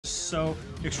so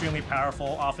extremely powerful.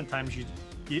 Oftentimes you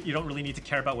don't really need to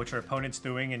care about what your opponent's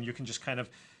doing, and you can just kind of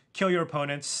kill your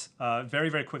opponents very,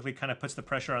 very quickly, kind of puts the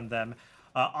pressure on them.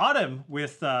 Autumn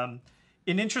with an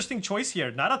interesting choice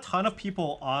here. Not a ton of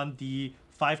people on the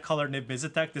 5-color Niv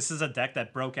Mizzet deck. This is a deck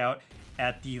that broke out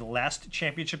at the last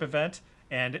championship event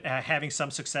and having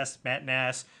some success. Matt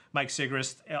Nass, Mike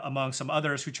Sigrist, among some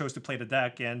others who chose to play the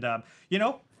deck. And, you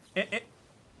know,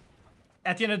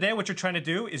 at the end of the day, what you're trying to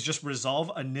do is just resolve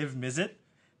a Niv Mizzet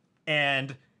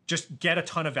and just get a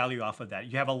ton of value off of that.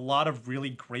 You have a lot of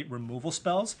really great removal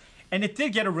spells, and it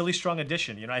did get a really strong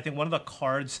addition. You know, I think one of the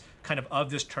cards kind of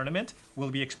this tournament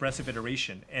will be Expressive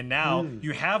Iteration. And now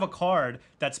you have a card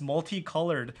that's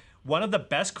multicolored, one of the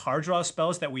best card draw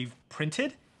spells that we've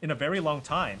printed in a very long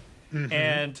time.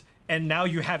 And now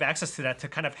you have access to that to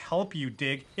kind of help you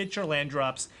dig, hit your land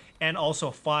drops, and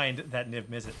also find that Niv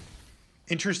Mizzet.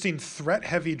 Interesting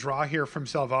threat-heavy draw here from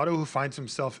Salvatto, who finds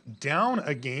himself down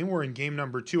a game. We're in game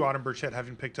number 2. Autumn Burchett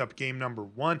having picked up game number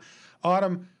 1.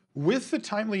 Autumn with the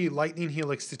timely Lightning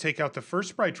Helix to take out the first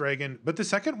Sprite Dragon, but the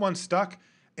second one stuck,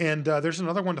 and there's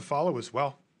another one to follow as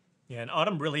well. Yeah, and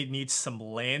Autumn really needs some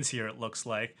lands here, it looks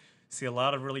like. See a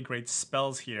lot of really great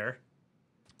spells here.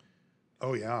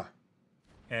 Oh, yeah.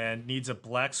 And needs a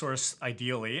black source,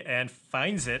 ideally, and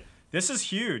finds it. This is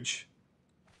huge.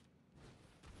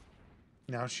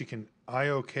 Now she can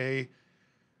IOK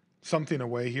something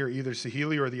away here, either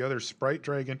Saheeli or the other Sprite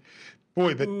Dragon.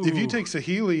 Boy, but if you take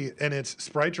Saheeli and it's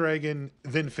Sprite Dragon,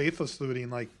 then Faithless Looting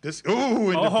like this.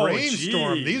 Ooh, into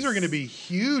Brainstorm. Geez. These are going to be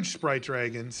huge Sprite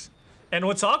Dragons. And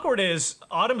what's awkward is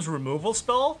Autumn's removal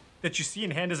spell that you see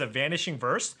in hand is a Vanishing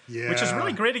Verse, which is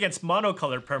really great against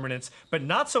monocolored permanents, but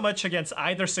not so much against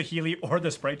either Saheeli or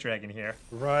the Sprite Dragon here.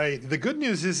 Right. The good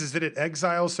news is that it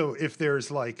exiles, so if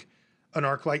there's like an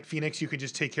Arclight Phoenix, you can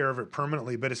just take care of it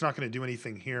permanently, but it's not going to do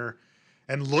anything here.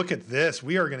 And look at this.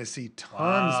 We are going to see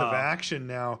tons of action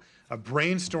now. A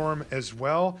Brainstorm as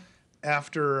well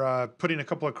after putting a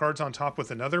couple of cards on top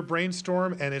with another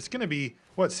Brainstorm, and it's going to be,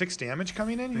 what, 6 damage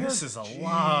coming in here? This is a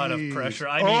lot of pressure.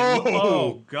 I mean,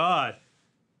 oh God.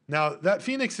 Now, that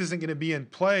Phoenix isn't going to be in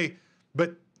play,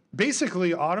 but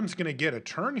basically Autumn's going to get a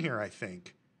turn here, I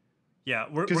think. Yeah,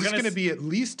 because it's going to be at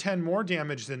least 10 more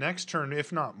damage the next turn,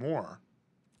 if not more.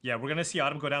 Yeah, we're going to see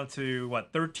Autumn go down to,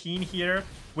 what, 13 here?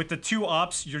 With the 2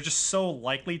 ops, you're just so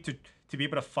likely to be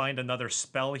able to find another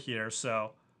spell here,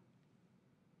 so...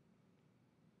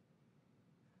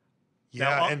 Yeah,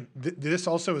 now, and this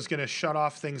also is going to shut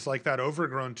off things like that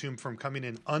Overgrown Tomb from coming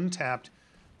in untapped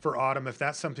for Autumn, if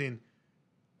that's something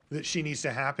that she needs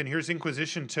to happen. Here's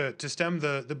Inquisition to stem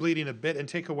the bleeding a bit and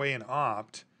take away an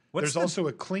opt. There's also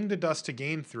a Cling to Dust to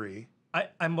gain 3.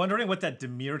 I'm wondering what that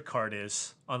Demired card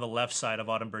is on the left side of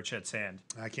Autumn Burchett's hand.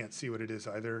 I can't see what it is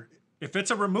either. If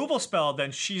it's a removal spell,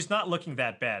 then she's not looking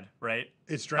that bad, right?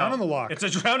 It's Drown in the Lock. It's a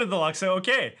Drown in the Lock, so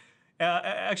okay.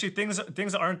 Actually,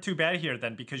 things aren't too bad here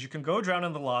then, because you can go Drown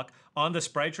in the Lock on the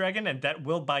Sprite Dragon, and that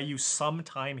will buy you some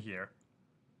time here.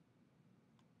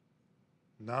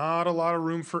 Not a lot of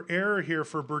room for error here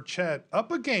for Burchett.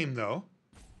 Up a game, though.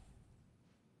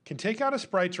 Can take out a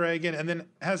Sprite Dragon, and then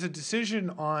has a decision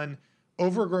on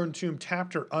Overgrown Tomb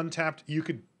tapped or untapped. You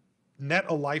could net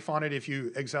a life on it if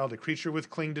you exiled a creature with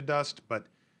Cling to Dust, but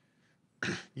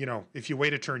you know, if you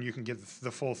wait a turn, you can get the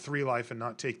full 3 life and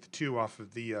not take the 2 off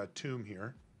of the tomb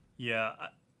here. Yeah,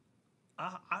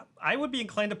 I would be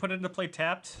inclined to put it into play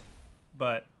tapped,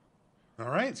 but... All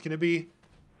right, it's going to be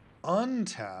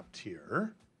untapped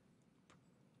here.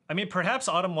 I mean, perhaps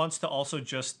Autumn wants to also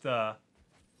just...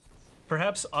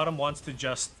 perhaps Autumn wants to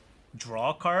just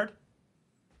draw a card,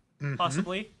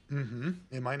 possibly.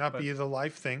 It might not be the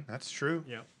life thing. That's true.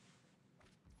 Yeah.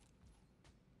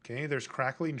 Okay, there's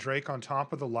Crackling Drake on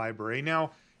top of the library.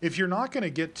 Now, if you're not going to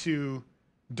get to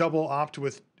double opt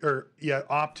with, or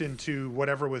opt into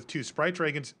whatever with 2 Sprite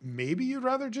Dragons, maybe you'd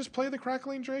rather just play the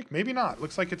Crackling Drake? Maybe not.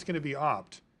 Looks like it's going to be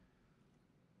opt.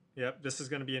 Yep, this is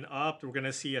going to be an opt. We're going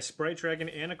to see a Sprite Dragon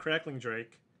and a Crackling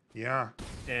Drake. Yeah.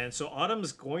 And so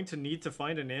Autumn's going to need to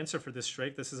find an answer for this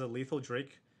Drake. This is a lethal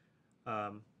Drake. I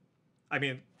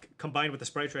mean, combined with the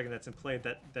Sprite Dragon that's in play,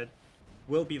 that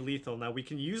will be lethal. Now, we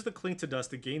can use the Cling to Dust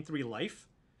to gain 3 life,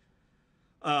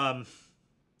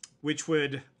 which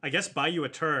would, I guess, buy you a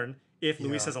turn if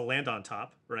Luis has a land on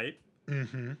top, right?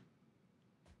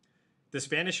 This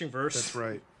Vanishing Verse, that's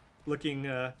right,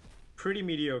 looking pretty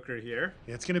mediocre here.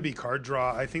 Yeah, it's going to be card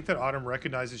draw. I think that Autumn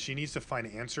recognizes she needs to find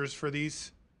answers for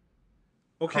these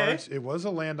cards. It was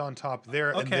a land on top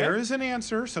there, and there is an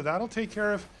answer, so that'll take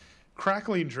care of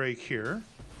Crackling Drake here.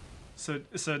 So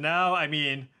now, I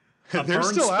mean, A They're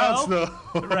burn still spell? outs,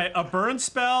 though. Right, a burn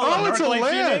spell, Oh, an it's a Arclight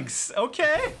land. Phoenix.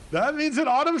 Okay. That means that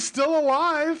Autumn's still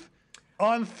alive.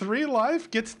 On 3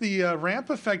 life, gets the ramp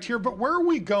effect here. But where are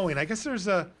we going? I guess there's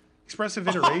a expressive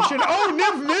iteration. Oh,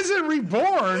 Niv Mizzet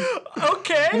reborn.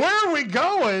 Okay. Where are we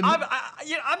going?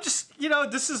 I'm just,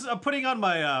 this is putting on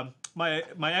my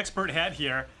my expert hat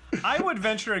here. I would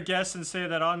venture a guess and say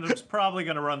that Autumn's probably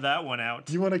going to run that one out.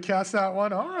 You want to cast that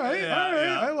one? All right, Yeah, all right.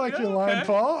 yeah. I like Yeah, your line, okay.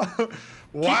 Paul.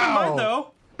 Wow. Keep in mind,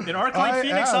 though, an Arclight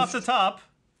Phoenix off the asked. top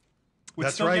would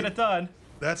That's still right. get it done.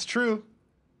 That's true.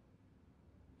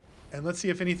 And let's see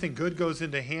if anything good goes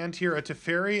into hand here. A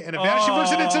Teferi and a Vanishing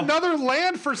Verse, and it's another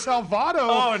land for Salvatto.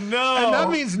 Oh, no. And that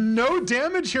means no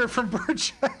damage here from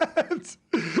Burchett.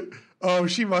 Oh,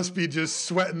 she must be just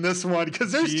sweating this one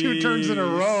because there's 2 turns in a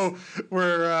row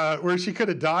where she could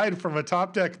have died from a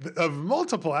top deck of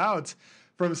multiple outs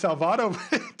from Salvatto,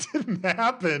 but it didn't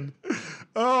happen.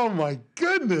 Oh, my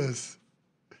goodness.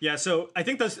 Yeah, so I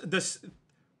think this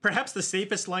perhaps the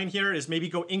safest line here is maybe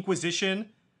go Inquisition.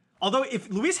 Although if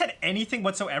Luis had anything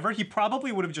whatsoever, he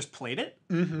probably would have just played it,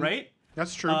 right?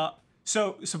 That's true.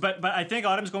 But I think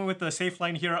Autumn's going with the safe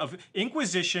line here of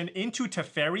Inquisition into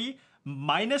Teferi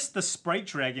minus the Sprite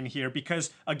Dragon here because,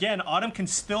 again, Autumn can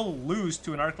still lose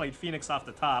to an Arclight Phoenix off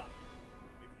the top.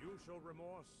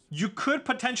 You could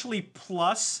potentially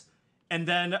plus and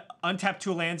then untap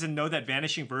 2 lands and know that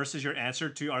Vanishing Verse is your answer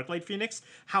to Arclight Phoenix.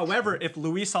 However, if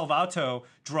Luis Salvatto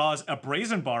draws a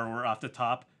Brazen Borrower off the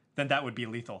top, then that would be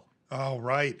lethal. Oh,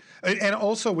 right. And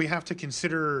also we have to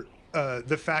consider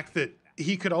the fact that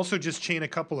he could also just chain a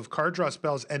couple of card draw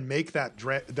spells and make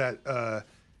the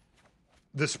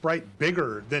Sprite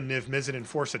bigger than Niv Mizzet and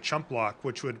force a chump block,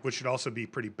 which should also be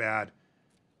pretty bad.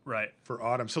 Right. For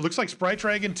Autumn. So it looks like Sprite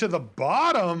Dragon to the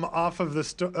bottom off of the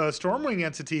Stormwing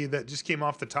entity that just came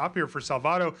off the top here for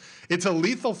Salvatto. It's a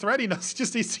lethal threat. He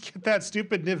just needs to get that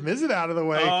stupid Niv Mizzet out of the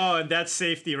way. Oh, and that's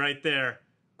safety right there.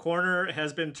 Corner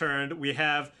has been turned. We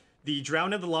have the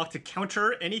Drown in the Lock to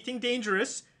counter anything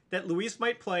dangerous that Luis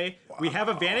might play. Wow. We have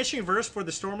a Vanishing Verse for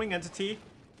the Stormwing entity.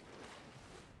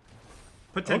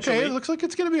 Potentially. Okay, it looks like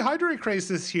it's going to be Hydrate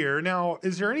Crisis here. Now,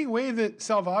 is there any way that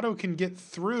Salvatto can get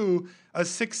through a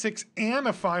 6/6 and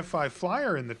a 5/5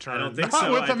 flyer in the turn? I don't think Not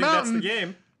so. with I the think mountain. that's the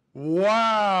game.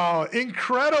 Wow,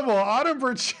 incredible. Autumn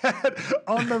Burchett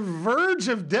on the verge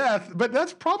of death, but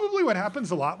that's probably what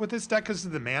happens a lot with this deck because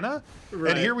of the mana.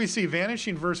 Right. And here we see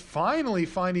Vanishing Verse finally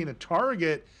finding a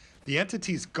target. The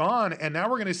entity's gone, and now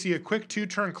we're going to see a quick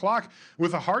 2-turn clock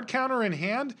with a hard counter in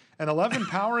hand and 11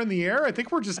 power in the air. I think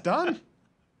we're just done.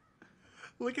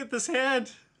 Look at this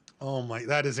hand. Oh my,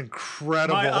 that is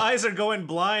incredible. My eyes are going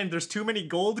blind. There's too many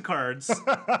gold cards.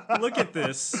 Look at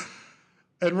this.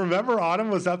 And remember, Autumn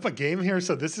was up a game here,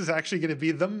 so this is actually going to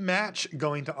be the match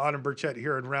going to Autumn Burchett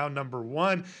here in round number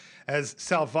 1 as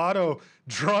Salvatto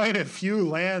drawing a few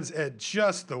lands at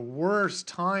just the worst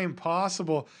time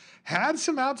possible. Had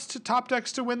some outs to top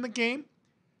decks to win the game.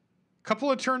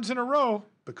 Couple of turns in a row,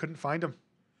 but couldn't find them.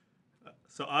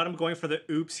 So Autumn going for the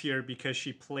oops here because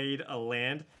she played a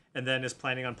land and then is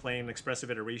planning on playing an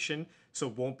expressive iteration. So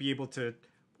will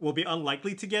be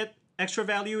unlikely to get extra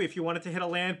value if you wanted to hit a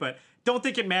land, but don't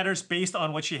think it matters based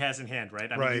on what she has in hand,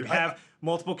 right? I mean, you have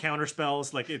multiple counter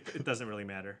spells, like it doesn't really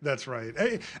matter. That's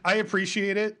right. I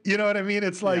appreciate it. You know what I mean?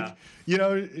 It's like,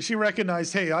 she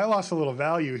recognized, hey, I lost a little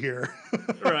value here.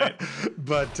 Right.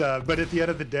 But at the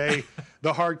end of the day,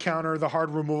 the hard counter, the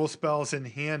hard removal spells in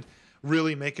hand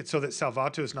really make it so that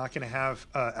Salvatto is not going to have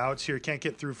outs here. Can't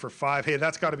get through for 5. Hey,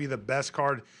 that's got to be the best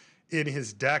card in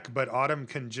his deck, but Autumn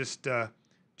can just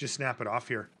snap it off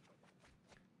here.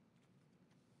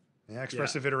 Yeah,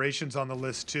 expressive iterations on the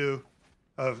list too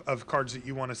of cards that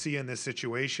you want to see in this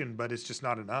situation, but it's just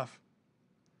not enough.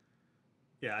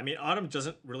 Yeah, I mean, Autumn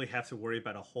doesn't really have to worry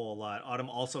about a whole lot. Autumn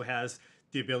also has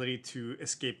the ability to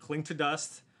escape Cling to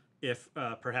Dust if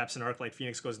perhaps an Arclight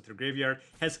Phoenix goes into the graveyard.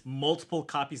 Has multiple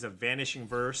copies of Vanishing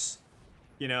Verse,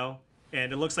 and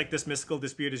it looks like this Mystical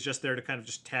Dispute is just there to kind of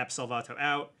just tap Salvatto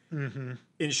out. Mm-hmm.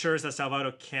 Ensures that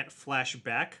Salvatto can't flash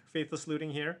back Faithless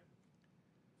Looting here.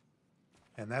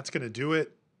 And that's going to do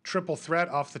it. Triple threat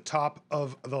off the top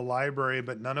of the library,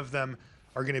 but none of them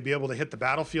are going to be able to hit the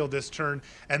battlefield this turn.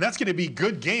 And that's going to be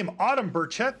good game. Autumn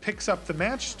Burchett picks up the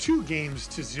match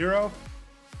 2-0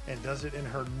 and does it in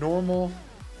her normal,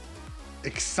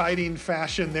 exciting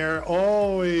fashion there.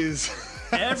 Always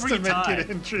every time. Make it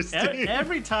interesting.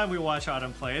 Every time we watch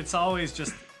Autumn play, it's always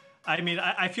just, I mean,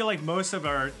 I feel like most of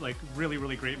our really,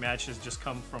 really great matches just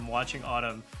come from watching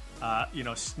Autumn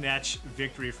snatch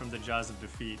victory from the jaws of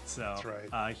defeat. So that's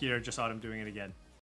right. Here, just Autumn doing it again.